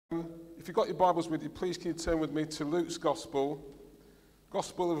if you've got your Bibles with you, please can you turn with me to Luke's Gospel,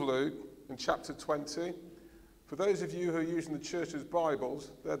 Gospel of Luke, in chapter 20. For those of you who are using the church's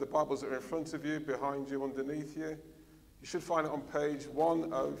Bibles, they're the Bibles that are in front of you, behind you, underneath you. You should find it on page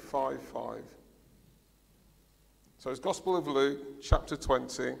 1055. So it's Gospel of Luke, chapter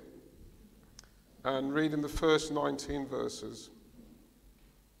 20, and reading the first 19 verses.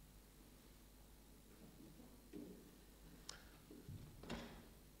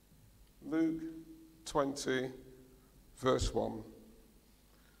 Luke 20, verse 1.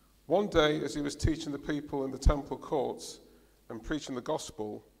 One day, as he was teaching the people in the temple courts and preaching the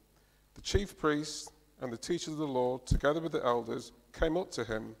gospel, the chief priests and the teachers of the law, together with the elders, came up to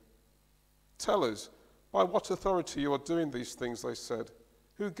him. "Tell us, by what authority you are doing these things," they said.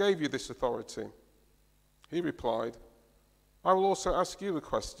 "Who gave you this authority?" He replied, "I will also ask you a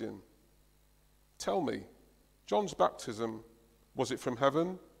question. Tell me, John's baptism, was it from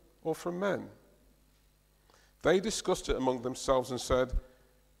heaven or from men?" They discussed it among themselves and said,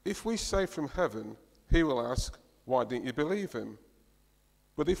 "If we say from heaven, he will ask, 'Why didn't you believe him?'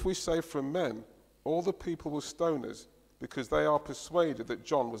 But if we say from men, all the people will stone us, because they are persuaded that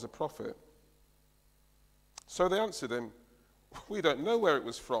John was a prophet." So they answered him, "We don't know where it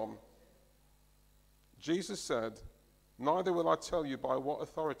was from." Jesus said, "Neither will I tell you by what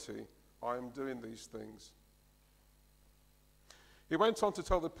authority I am doing these things." He went on to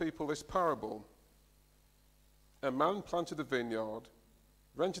tell the people this parable. A man planted a vineyard,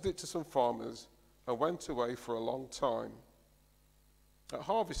 rented it to some farmers, and went away for a long time. At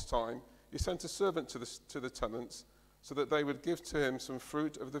harvest time, he sent a servant to the tenants so that they would give to him some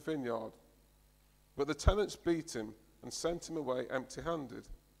fruit of the vineyard. But the tenants beat him and sent him away empty-handed.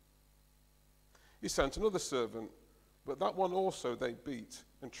 He sent another servant, but that one also they beat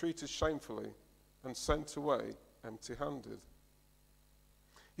and treated shamefully and sent away empty-handed.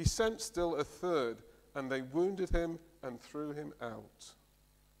 He sent still a third, and they wounded him and threw him out.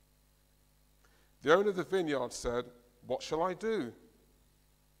 The owner of the vineyard said, "What shall I do?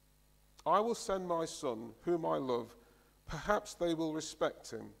 I will send my son, whom I love. Perhaps they will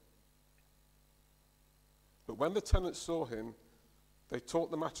respect him." But when the tenants saw him, they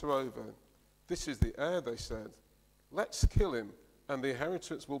talked the matter over. "This is the heir," they said. "Let's kill him, and the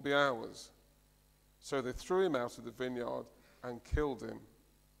inheritance will be ours." So they threw him out of the vineyard and killed him.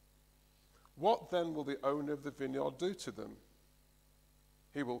 What then will the owner of the vineyard do to them?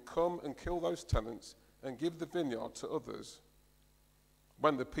 He will come and kill those tenants and give the vineyard to others.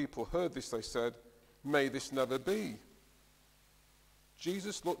 When the people heard this, they said, "May this never be."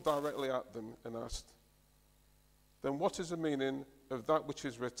 Jesus looked directly at them and asked, "Then what is the meaning of that which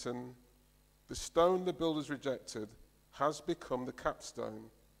is written, 'The stone the builders rejected has become the capstone'?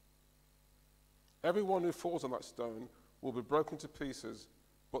 Everyone who falls on that stone will be broken to pieces,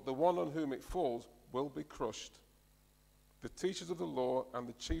 but the one on whom it falls will be crushed." The teachers of the law and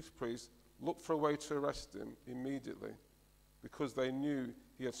the chief priests looked for a way to arrest him immediately, because they knew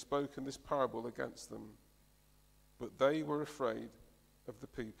he had spoken this parable against them. But they were afraid of the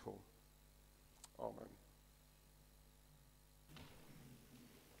people. Amen.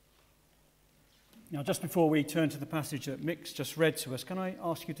 Now, just before we turn to the passage that Mick's just read to us, can I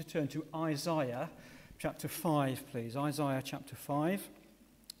ask you to turn to Isaiah chapter 5, please? Isaiah chapter 5.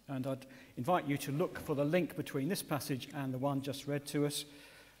 And I'd invite you to look for the link between this passage and the one just read to us.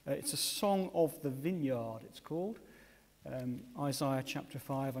 It's a song of the vineyard, it's called. Isaiah chapter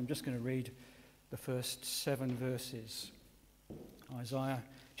 5. I'm just going to read the first 7 verses. Isaiah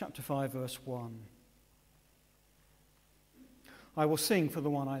chapter 5, verse 1. "I will sing for the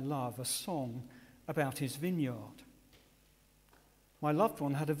one I love a song about his vineyard. My loved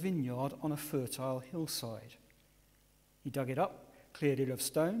one had a vineyard on a fertile hillside. He dug it up, cleared it of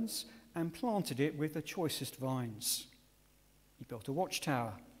stones, and planted it with the choicest vines. He built a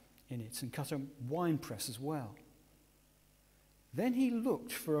watchtower in it and cut a winepress as well. Then he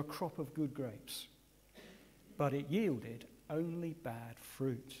looked for a crop of good grapes, but it yielded only bad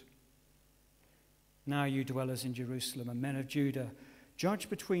fruit. Now you dwellers in Jerusalem and men of Judah, judge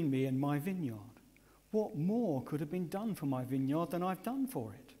between me and my vineyard. What more could have been done for my vineyard than I've done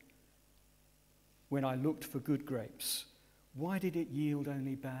for it? When I looked for good grapes, why did it yield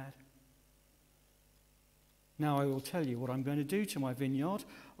only bad? Now I will tell you what I'm going to do to my vineyard.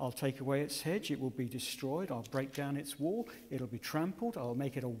 I'll take away its hedge, it will be destroyed. I'll break down its wall, it'll be trampled. I'll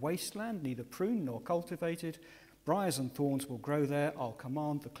make it a wasteland, neither pruned nor cultivated. Briars and thorns will grow there. I'll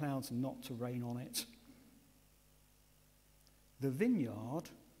command the clouds not to rain on it. The vineyard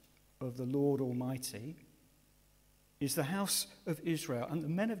of the Lord Almighty is the house of Israel, and the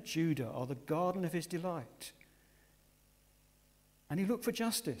men of Judah are the garden of his delight. And he looked for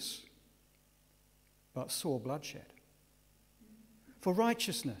justice but saw bloodshed. For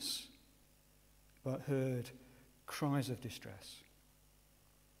righteousness, but heard cries of distress.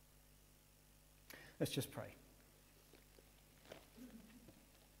 Let's just pray.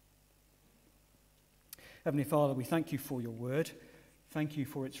 Heavenly Father, we thank you for your word. Thank you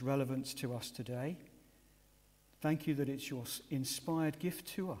for its relevance to us today. Thank you that it's your inspired gift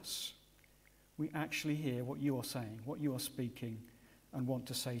to us. We actually hear what you are saying, what you are speaking, and want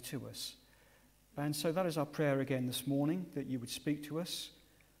to say to us. And so that is our prayer again this morning, that you would speak to us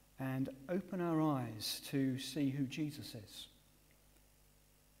and open our eyes to see who Jesus is.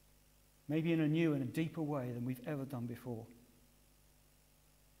 Maybe in a new and a deeper way than we've ever done before.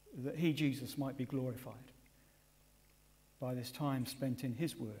 That he, Jesus, might be glorified by this time spent in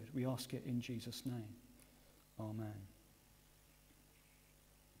his word. We ask it in Jesus' name. Amen.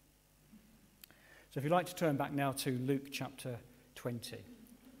 So if you'd like to turn back now to Luke chapter 20.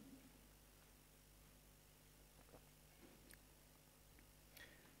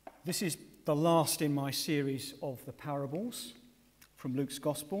 This is the last in my series of the parables from Luke's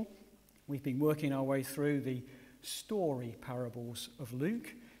Gospel. We've been working our way through the story parables of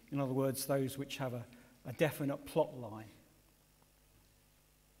Luke. In other words, those which have a definite plot line.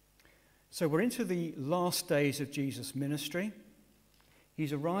 So we're into the last days of Jesus' ministry.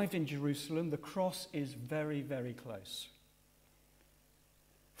 He's arrived in Jerusalem. The cross is very, very close.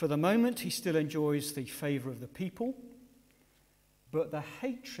 For the moment, he still enjoys the favour of the people, but the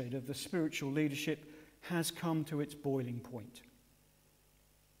hatred of the spiritual leadership has come to its boiling point.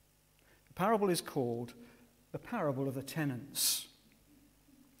 The parable is called the parable of the tenants.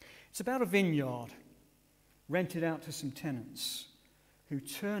 It's about a vineyard rented out to some tenants who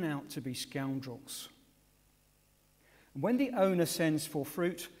turn out to be scoundrels. When the owner sends for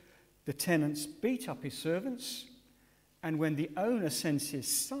fruit, the tenants beat up his servants, and when the owner sends his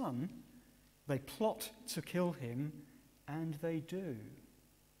son, they plot to kill him, and they do.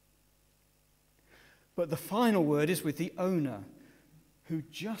 But the final word is with the owner, who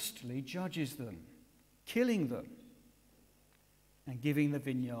justly judges them, killing them, and giving the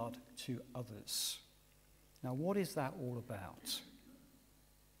vineyard to others. Now, what is that all about?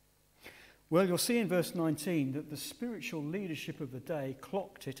 Well, you'll see in verse 19 that the spiritual leadership of the day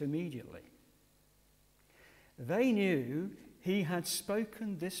clocked it immediately. They knew he had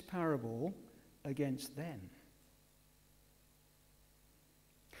spoken this parable against them.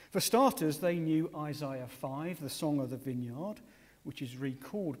 For starters, they knew Isaiah 5, the song of the vineyard, which is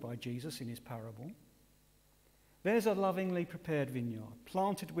recalled by Jesus in his parable. There's a lovingly prepared vineyard,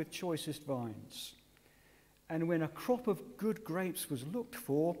 planted with choicest vines. And when a crop of good grapes was looked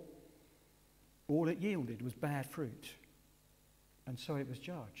for, all it yielded was bad fruit, and so it was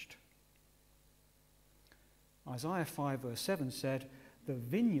judged. Isaiah 5 verse 7 said, "The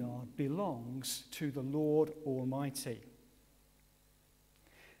vineyard belongs to the Lord Almighty."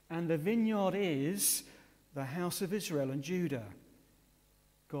 And the vineyard is the house of Israel and Judah,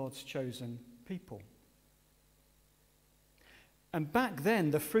 God's chosen people. And back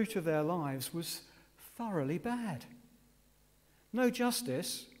then, the fruit of their lives was thoroughly bad. No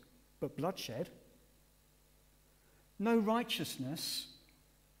justice, but bloodshed. No righteousness,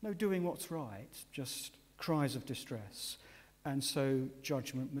 no doing what's right, just cries of distress. And so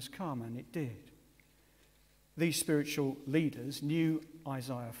judgment must come, and it did. These spiritual leaders knew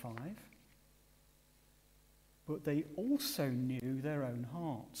Isaiah 5, but they also knew their own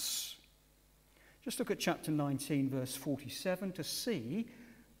hearts. Just look at chapter 19, verse 47 to see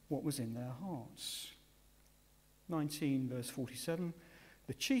what was in their hearts. 19, verse 47.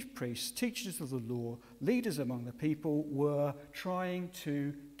 The chief priests, teachers of the law, leaders among the people were trying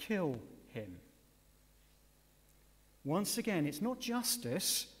to kill him. Once again, it's not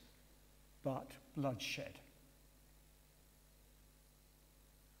justice, but bloodshed.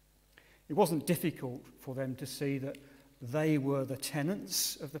 It wasn't difficult for them to see that they were the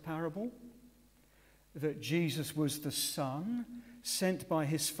tenants of the parable, that Jesus was the son sent by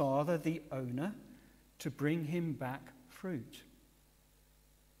his father, the owner, to bring him back fruit.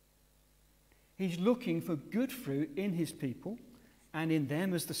 He's looking for good fruit in his people and in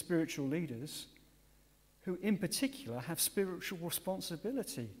them as the spiritual leaders, who in particular have spiritual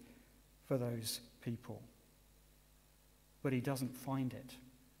responsibility for those people. But he doesn't find it,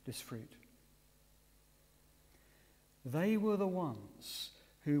 this fruit. They were the ones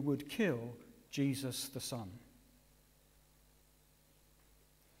who would kill Jesus the Son.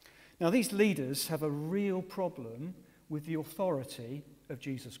 Now, these leaders have a real problem with the authority of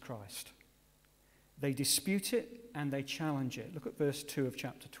Jesus Christ. They dispute it and they challenge it. Look at verse 2 of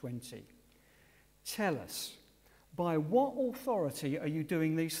chapter 20. Tell us, by what authority are you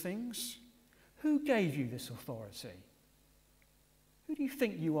doing these things? Who gave you this authority? Who do you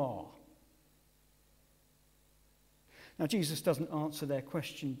think you are? Now, Jesus doesn't answer their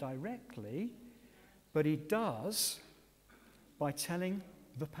question directly, but he does by telling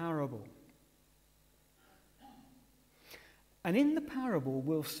the parable. And in the parable,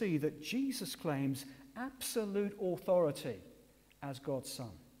 we'll see that Jesus claims absolute authority as God's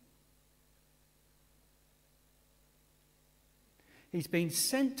Son. He's been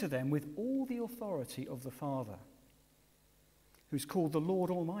sent to them with all the authority of the Father, who's called the Lord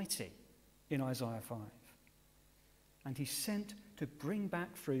Almighty in Isaiah 5. And he's sent to bring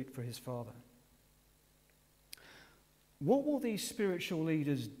back fruit for his Father. What will these spiritual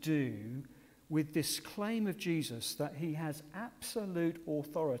leaders do with this claim of Jesus that he has absolute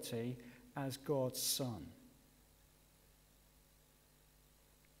authority as God's Son?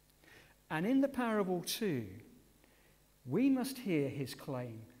 And in the parable too, we must hear his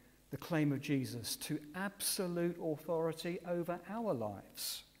claim, the claim of Jesus, to absolute authority over our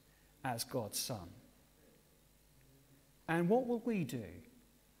lives as God's Son. And what will we do?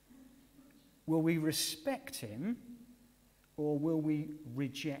 Will we respect him or will we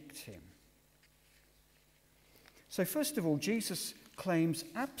reject him? So first of all, Jesus claims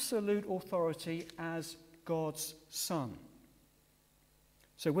absolute authority as God's Son.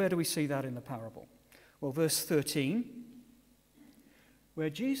 So where do we see that in the parable? Well, verse 13, where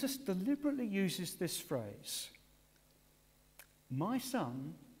Jesus deliberately uses this phrase, "My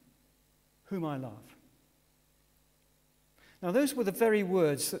Son, whom I love." Now, those were the very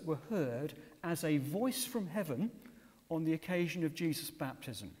words that were heard as a voice from heaven on the occasion of Jesus'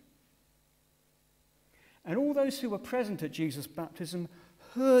 baptism. And all those who were present at Jesus' baptism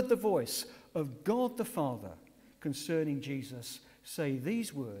heard the voice of God the Father concerning Jesus say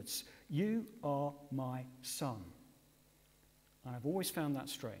these words, "You are my Son." And I've always found that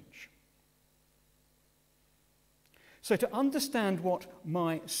strange. So to understand what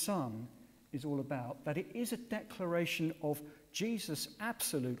my Son is all about, that it is a declaration of Jesus'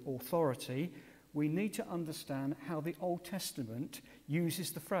 absolute authority, we need to understand how the Old Testament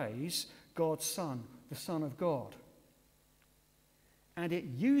uses the phrase God's Son, the Son of God. And it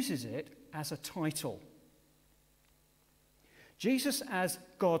uses it as a title. Jesus as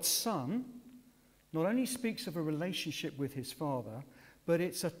God's Son not only speaks of a relationship with his Father, but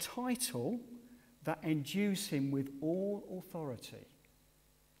it's a title that endues him with all authority.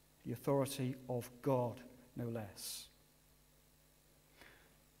 The authority of God, no less.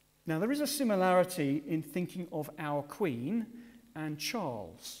 Now, there is a similarity in thinking of our Queen and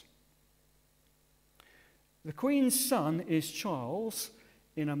Charles. The Queen's son is Charles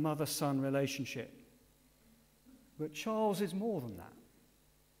in a mother-son relationship. But Charles is more than that.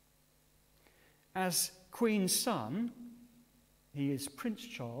 As Queen's son, he is Prince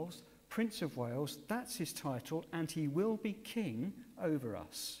Charles, Prince of Wales, that's his title, and he will be king over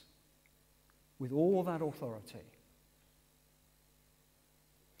us with all that authority.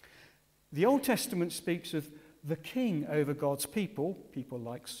 The Old Testament speaks of the king over God's people, people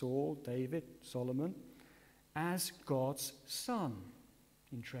like Saul, David, Solomon, as God's son.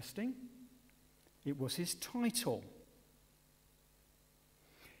 Interesting. It was his title.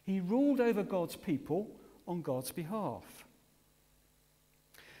 He ruled over God's people on God's behalf.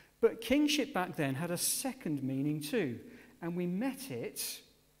 But kingship back then had a second meaning too, and we met it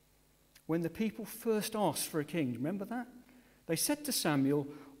when the people first asked for a king. Remember that? They said to Samuel,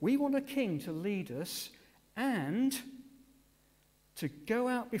 "We want a king to lead us and to go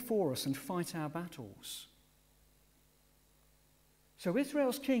out before us and fight our battles." So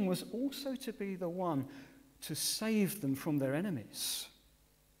Israel's king was also to be the one to save them from their enemies.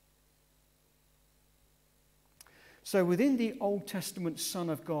 So within the Old Testament Son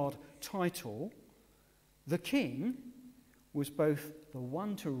of God title, the king was both the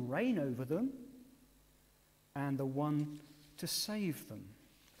one to reign over them and the one to save them.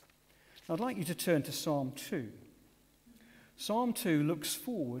 I'd like you to turn to Psalm 2. Psalm 2 looks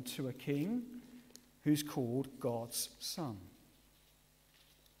forward to a king who's called God's Son.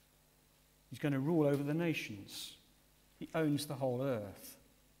 He's going to rule over the nations. He owns the whole earth.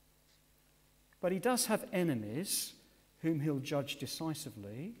 But he does have enemies whom he'll judge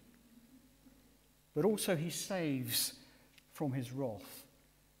decisively, but also he saves from his wrath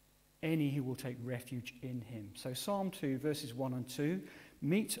any who will take refuge in him. So Psalm 2, verses 1 and 2,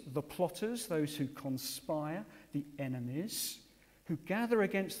 meet the plotters, those who conspire, the enemies, who gather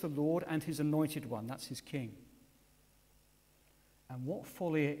against the Lord and his anointed one, that's his king. And what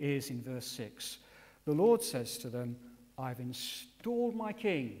folly it is in verse 6. The Lord says to them, "I've installed my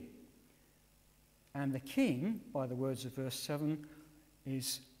king." And the king, by the words of verse 7,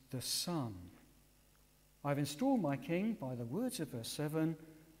 is the Son. I've installed my king by the words of verse 7,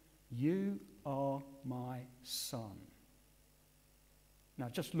 you are my son. Now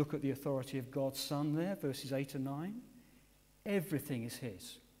just look at the authority of God's Son there, verses 8 and 9. Everything is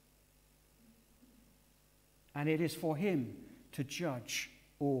his. And it is for him to judge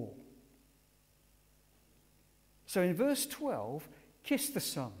all. So in verse 12, kiss the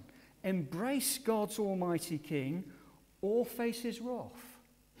Son, embrace God's almighty King, or face his wrath.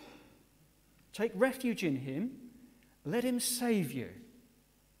 Take refuge in him, let him save you.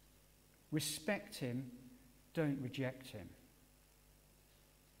 Respect him, don't reject him.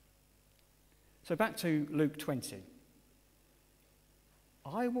 So back to Luke 20.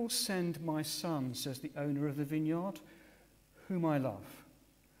 I will send my son, says the owner of the vineyard, whom I love.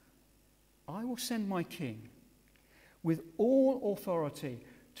 I will send my king with all authority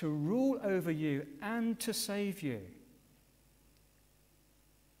to rule over you and to save you.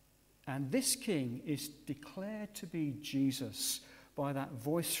 And this king is declared to be Jesus by that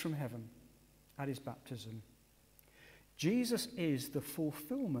voice from heaven at his baptism. Jesus is the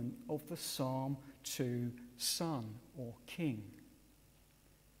fulfillment of the Psalm 2 son or king.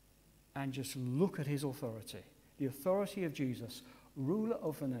 And just look at his authority. The authority of Jesus, ruler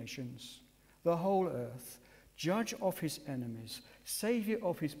of the nations, the whole earth, judge of his enemies, saviour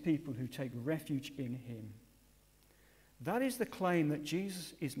of his people who take refuge in him. That is the claim that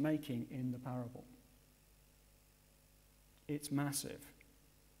Jesus is making in the parable. It's massive.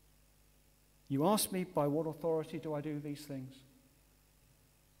 You ask me, by what authority do I do these things?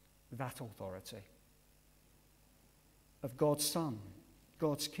 That authority of God's Son,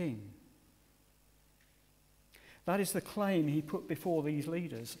 God's King. That is the claim he put before these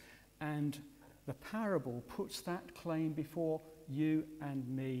leaders, and the parable puts that claim before you and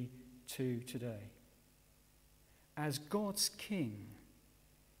me too today. As God's King,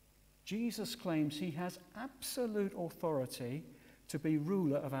 Jesus claims he has absolute authority to be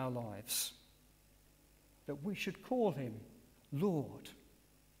ruler of our lives, that we should call him Lord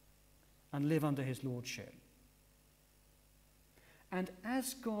and live under his lordship. And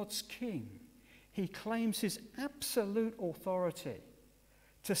as God's King, he claims his absolute authority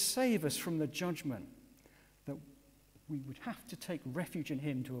to save us from the judgment that we would have to take refuge in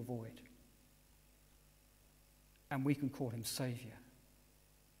him to avoid. And we can call him Saviour.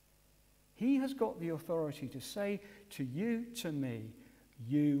 He has got the authority to say to you, to me,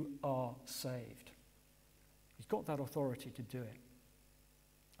 you are saved. He's got that authority to do it.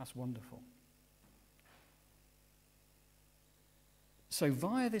 That's wonderful. So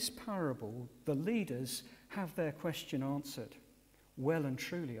via this parable, the leaders have their question answered, well and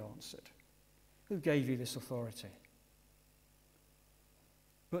truly answered. Who gave you this authority?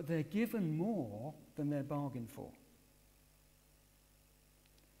 But they're given more than they're bargained for.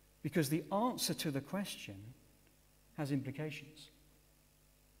 Because the answer to the question has implications.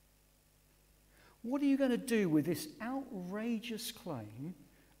 What are you going to do with this outrageous claim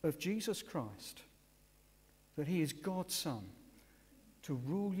of Jesus Christ that he is God's Son, to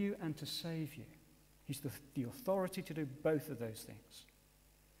rule you and to save you? He's the authority to do both of those things.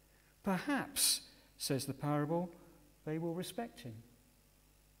 Perhaps, says the parable, they will respect him.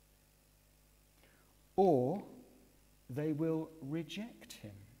 Or they will reject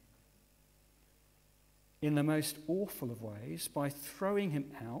him in the most awful of ways by throwing him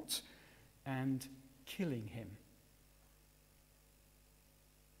out and killing him.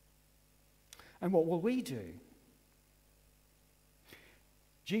 And what will we do?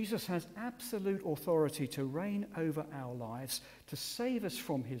 Jesus has absolute authority to reign over our lives, to save us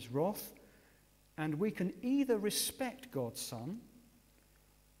from his wrath, and we can either respect God's Son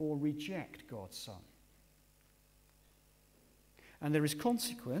or reject God's Son. And there is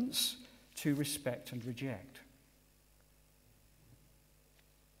consequence to respect and reject.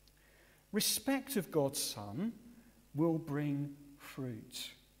 Respect of God's Son will bring fruit.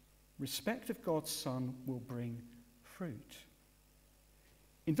 Respect of God's Son will bring fruit.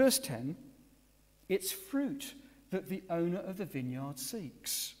 In verse 10, it's fruit that the owner of the vineyard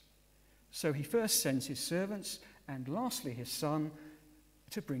seeks. So he first sends his servants and lastly his son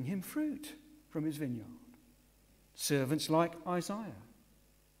to bring him fruit from his vineyard. Servants like Isaiah.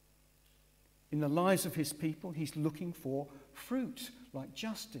 In the lives of his people, he's looking for fruit like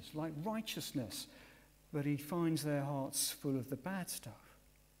justice, like righteousness, but he finds their hearts full of the bad stuff,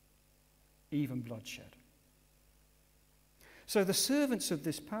 even bloodshed. So the servants of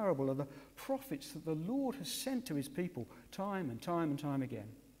this parable are the prophets that the Lord has sent to his people time and time again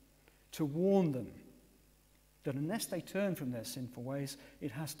to warn them that unless they turn from their sinful ways,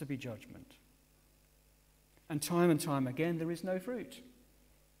 it has to be judgment. And time again, there is no fruit.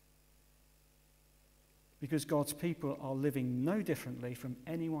 because God's people are living no differently from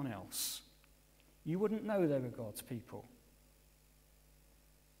anyone else. You wouldn't know they were God's people.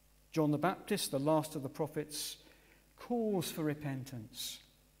 John the Baptist, the last of the prophets, calls for repentance.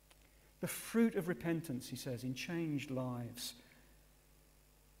 The fruit of repentance, he says, in changed lives.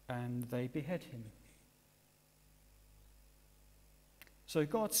 And they behead him. So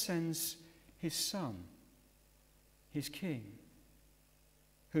God sends his Son, his King,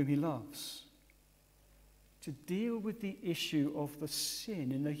 whom he loves, to deal with the issue of the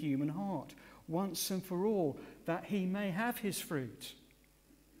sin in the human heart once and for all, that he may have his fruit.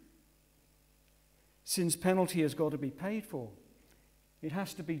 Sin's penalty has got to be paid for. It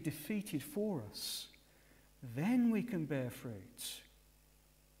has to be defeated for us. Then we can bear fruit.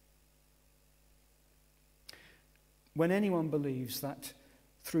 When anyone believes that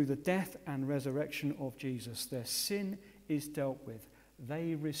through the death and resurrection of Jesus, their sin is dealt with,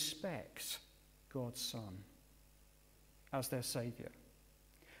 they respect God's Son as their Saviour.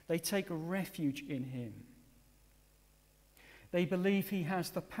 They take refuge in him. They believe he has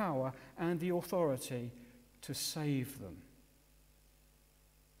the power and the authority to save them.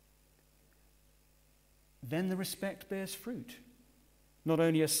 Then the respect bears fruit. Not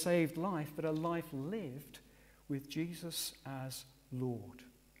only a saved life, but a life lived with Jesus as Lord.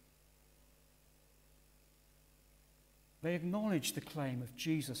 They acknowledge the claim of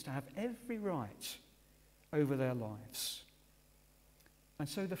Jesus to have every right over their lives. And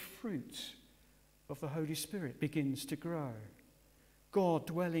so the fruit of the Holy Spirit begins to grow. God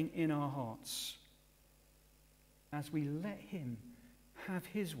dwelling in our hearts as we let him have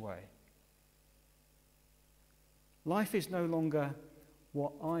his way. Life is no longer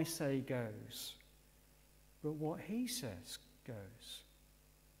what I say goes, but what he says goes.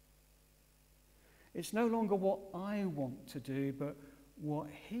 It's no longer what I want to do, but what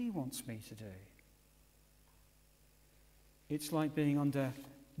he wants me to do. It's like being under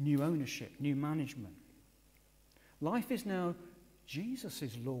new ownership, new management. Life is now Jesus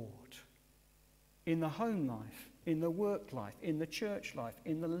is Lord. In the home life, in the work life, in the church life,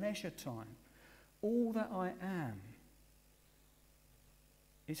 in the leisure time, all that I am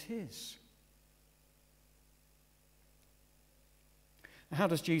is his. How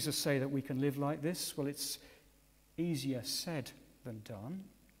does Jesus say that we can live like this? Well, it's easier said than done.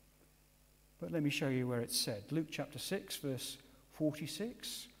 But let me show you where it's said. Luke chapter 6, verse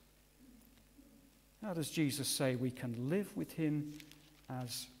 46. How does Jesus say we can live with him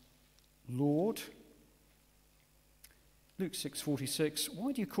as Lord? Luke 6:46.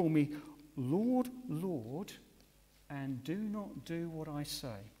 Why do you call me Lord, Lord, and do not do what I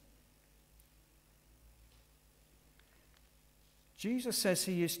say? Jesus says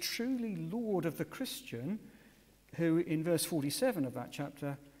he is truly Lord of the Christian who, in verse 47 of that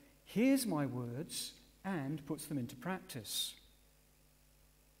chapter, hears my words and puts them into practice.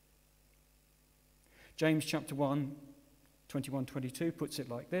 James chapter 1, 21-22 puts it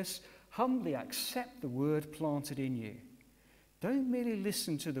like this: humbly accept the word planted in you. Don't merely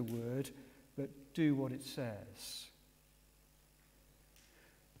listen to the word, but do what it says.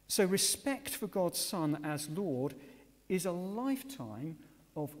 So respect for God's Son as Lord is a lifetime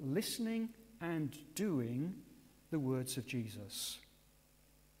of listening and doing the words of Jesus.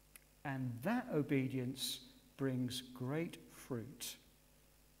 And that obedience brings great fruit.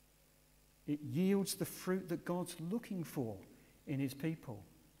 It yields the fruit that God's looking for in his people.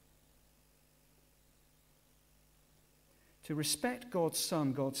 To respect God's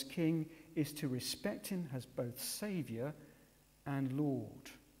Son, God's King, is to respect him as both Saviour and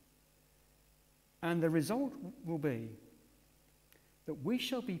Lord. And the result will be that we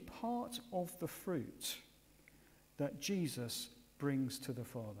shall be part of the fruit that Jesus brings to the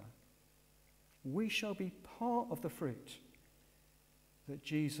Father. We shall be part of the fruit that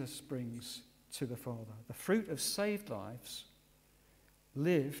Jesus brings to the Father. The fruit of saved lives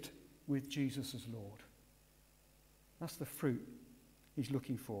lived with Jesus as Lord. That's the fruit he's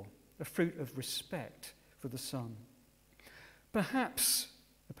looking for, a fruit of respect for the Son. Perhaps,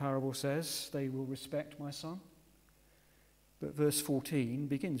 the parable says, they will respect my Son. But verse 14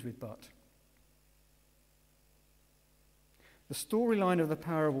 begins with but. The storyline of the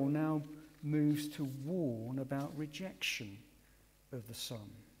parable now moves to warn about rejection of the Son.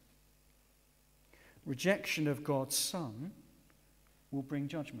 Rejection of God's Son will bring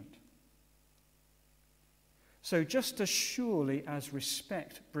judgment. So just as surely as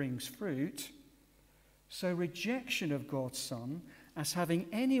respect brings fruit, so rejection of God's Son as having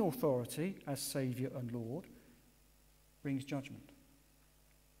any authority as Saviour and Lord brings judgment.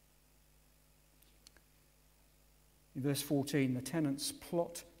 In verse 14, the tenants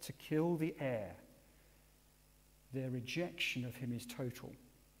plot to kill the heir Their rejection of him is total.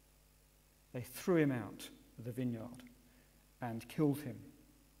 They threw him out of the vineyard and killed him.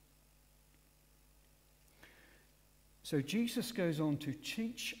 So Jesus goes on to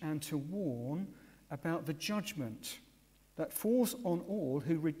teach and to warn about the judgment that falls on all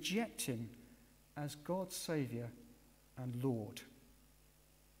who reject him as God's Saviour and Lord,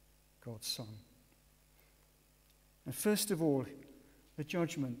 God's Son. And first of all, the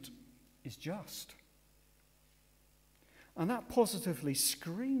judgment is just. And that positively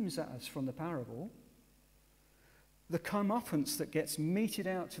screams at us from the parable the comeuppance that gets meted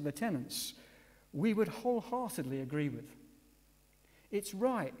out to the tenants, we would wholeheartedly agree with. It's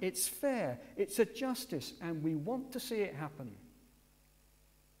right, it's fair, it's a justice, and we want to see it happen.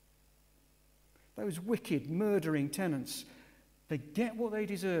 Those wicked, murdering tenants, they get what they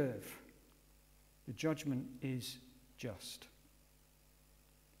deserve. The judgment is just.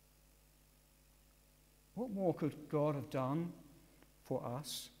 What more could God have done for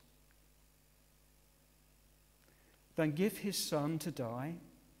us than give his Son to die,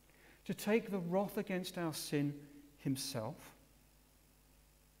 to take the wrath against our sin himself?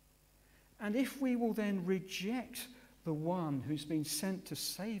 And if we will then reject the one who's been sent to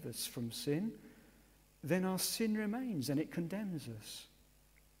save us from sin, then our sin remains and it condemns us.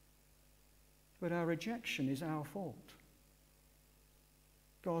 But our rejection is our fault.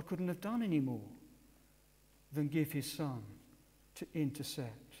 God couldn't have done any more than give his Son to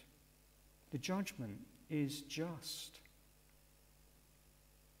intercept. The judgment is just.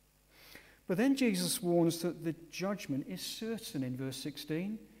 But then Jesus warns that the judgment is certain in verse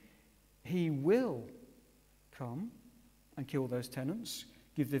 16. He will come and kill those tenants,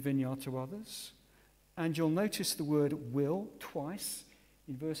 give the vineyard to others. And you'll notice the word will twice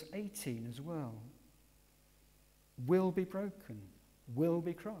in verse 18 as well. Will be broken, will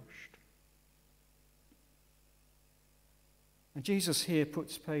be crushed. And Jesus here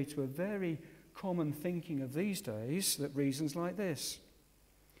puts pay to a very common thinking of these days that reasons like this.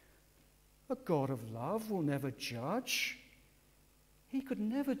 A God of love will never judge. He could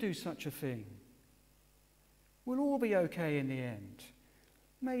never do such a thing. We'll all be okay in the end.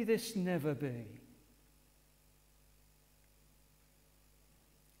 May this never be.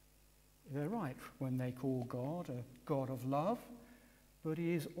 They're right when they call God a God of love, but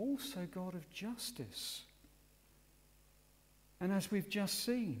he is also God of justice. And as we've just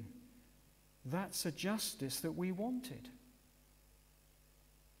seen, that's a justice that we wanted.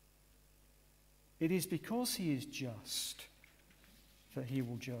 It is because he is just that he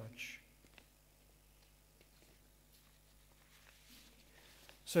will judge.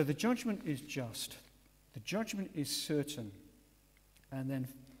 So the judgment is just. The judgment is certain. And then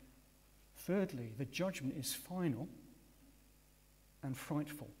thirdly, the judgment is final and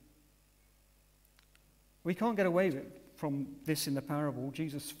frightful. We can't get away from this in the parable.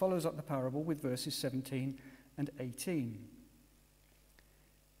 Jesus follows up the parable with verses 17 and 18.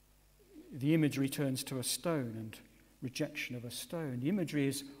 The imagery turns to a stone and rejection of a stone. The imagery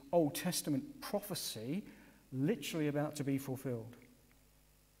is Old Testament prophecy literally about to be fulfilled.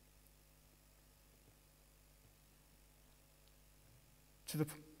 To the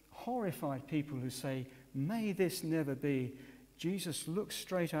horrified people who say, "May this never be," Jesus looks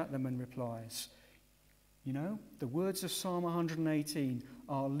straight at them and replies, you know, the words of Psalm 118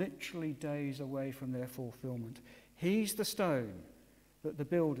 are literally days away from their fulfillment. He's the stone that the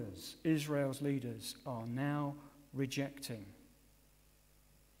builders, Israel's leaders, are now rejecting.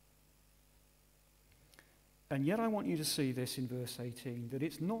 And yet I want you to see this in verse 18, that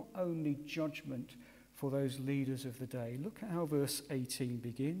it's not only judgment for those leaders of the day. Look at how verse 18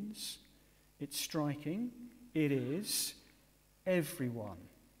 begins. It's striking. It is everyone.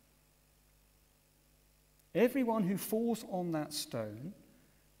 Everyone who falls on that stone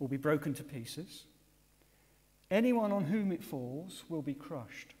will be broken to pieces. Anyone on whom it falls will be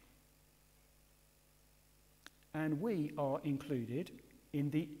crushed. And we are included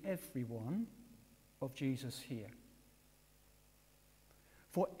in the everyone of Jesus here.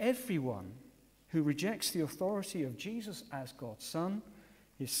 For everyone who rejects the authority of Jesus as God's Son,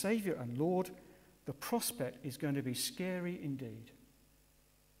 his Saviour and Lord, the prospect is going to be scary indeed.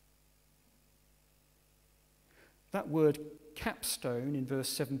 That word capstone in verse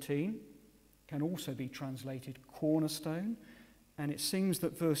 17 can also be translated cornerstone, and it seems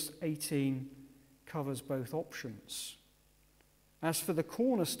that verse 18 covers both options. As for the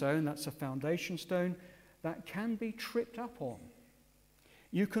cornerstone, that's a foundation stone that can be tripped up on.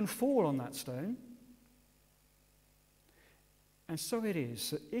 You can fall on that stone. And so it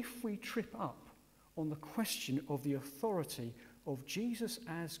is that if we trip up on the question of the authority of Jesus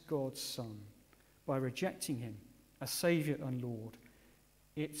as God's Son by rejecting him, as Saviour and Lord,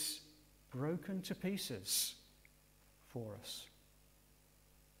 it's broken to pieces for us.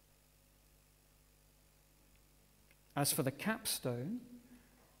 As for the capstone,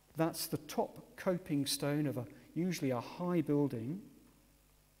 that's the top coping stone of usually a high building.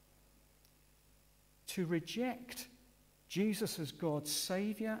 To reject Jesus as God's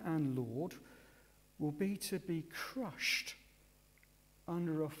Saviour and Lord will be to be crushed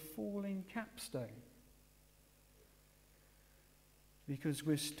under a falling capstone, because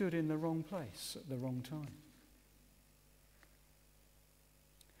we've stood in the wrong place at the wrong time.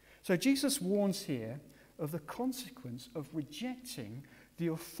 So Jesus warns here of the consequence of rejecting the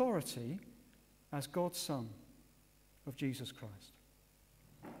authority as God's Son of Jesus Christ.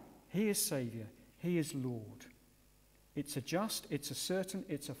 He is Saviour. He is Lord. It's a just, it's a certain,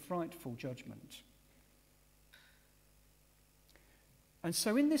 it's a frightful judgment. And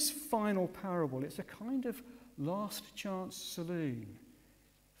so in this final parable, it's a kind of last chance saloon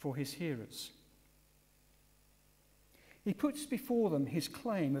for his hearers. He puts before them his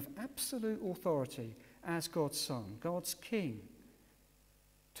claim of absolute authority as God's Son, God's King,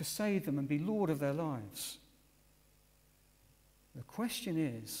 to save them and be Lord of their lives. The question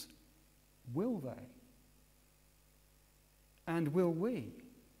is, will they? And will we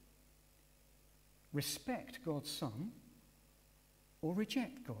respect God's Son or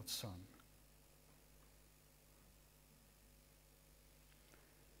reject God's Son?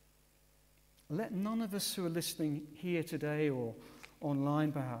 Let none of us who are listening here today or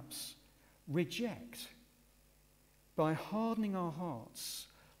online perhaps reject by hardening our hearts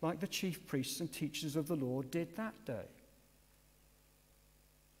like the chief priests and teachers of the law did that day.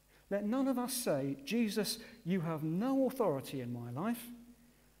 Let none of us say, Jesus, you have no authority in my life.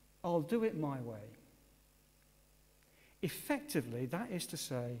 I'll do it my way. Effectively, that is to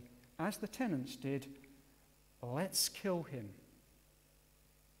say, as the tenants did, let's kill him.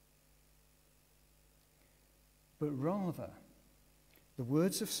 But rather, the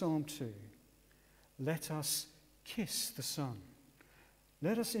words of Psalm 2, let us kiss the Son.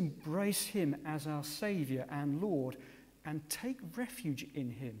 Let us embrace him as our Saviour and Lord and take refuge in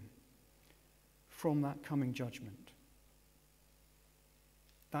him from that coming judgment.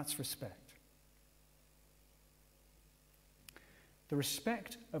 That's respect. The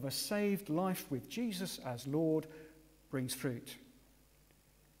respect of a saved life with Jesus as Lord brings fruit,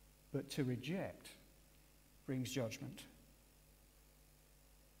 but to reject brings judgment.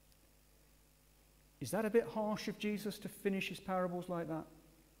 Is that a bit harsh of Jesus to finish his parables like that?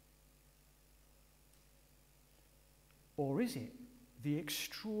 Or is it the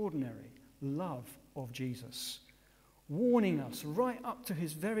extraordinary love of Jesus, warning us right up to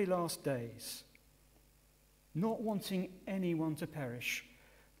his very last days, not wanting anyone to perish,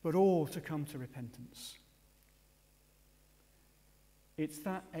 but all to come to repentance? It's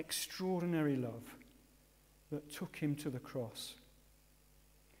that extraordinary love that took him to the cross,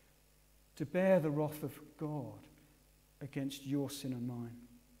 to bear the wrath of God against your sin and mine,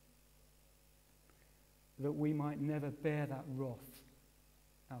 that we might never bear that wrath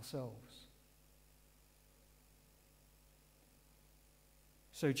ourselves.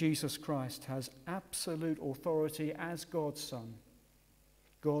 So Jesus Christ has absolute authority as God's Son,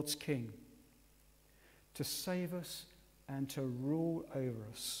 God's King, to save us and to rule over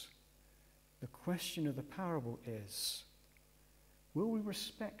us. The question of the parable is, will we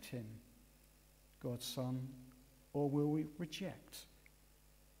respect him, God's Son, or will we reject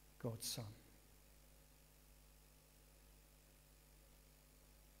God's Son?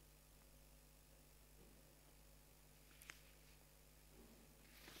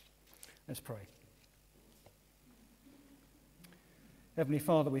 Let's pray. Heavenly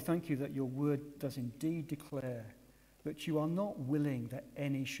Father, we thank you that your word does indeed declare that you are not willing that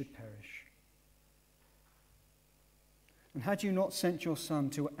any should perish. And had you not sent your Son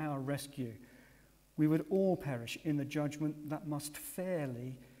to our rescue, we would all perish in the judgment that must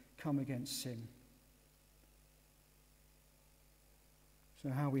fairly come against sin. So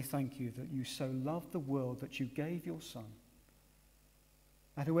how we thank you that you so loved the world that you gave your Son,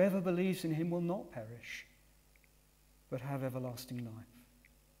 and whoever believes in him will not perish, but have everlasting life.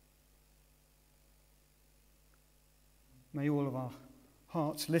 May all of our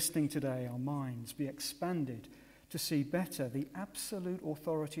hearts listening today, our minds, be expanded to see better the absolute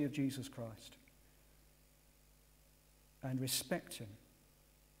authority of Jesus Christ and respect him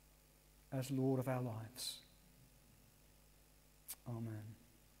as Lord of our lives. Amen.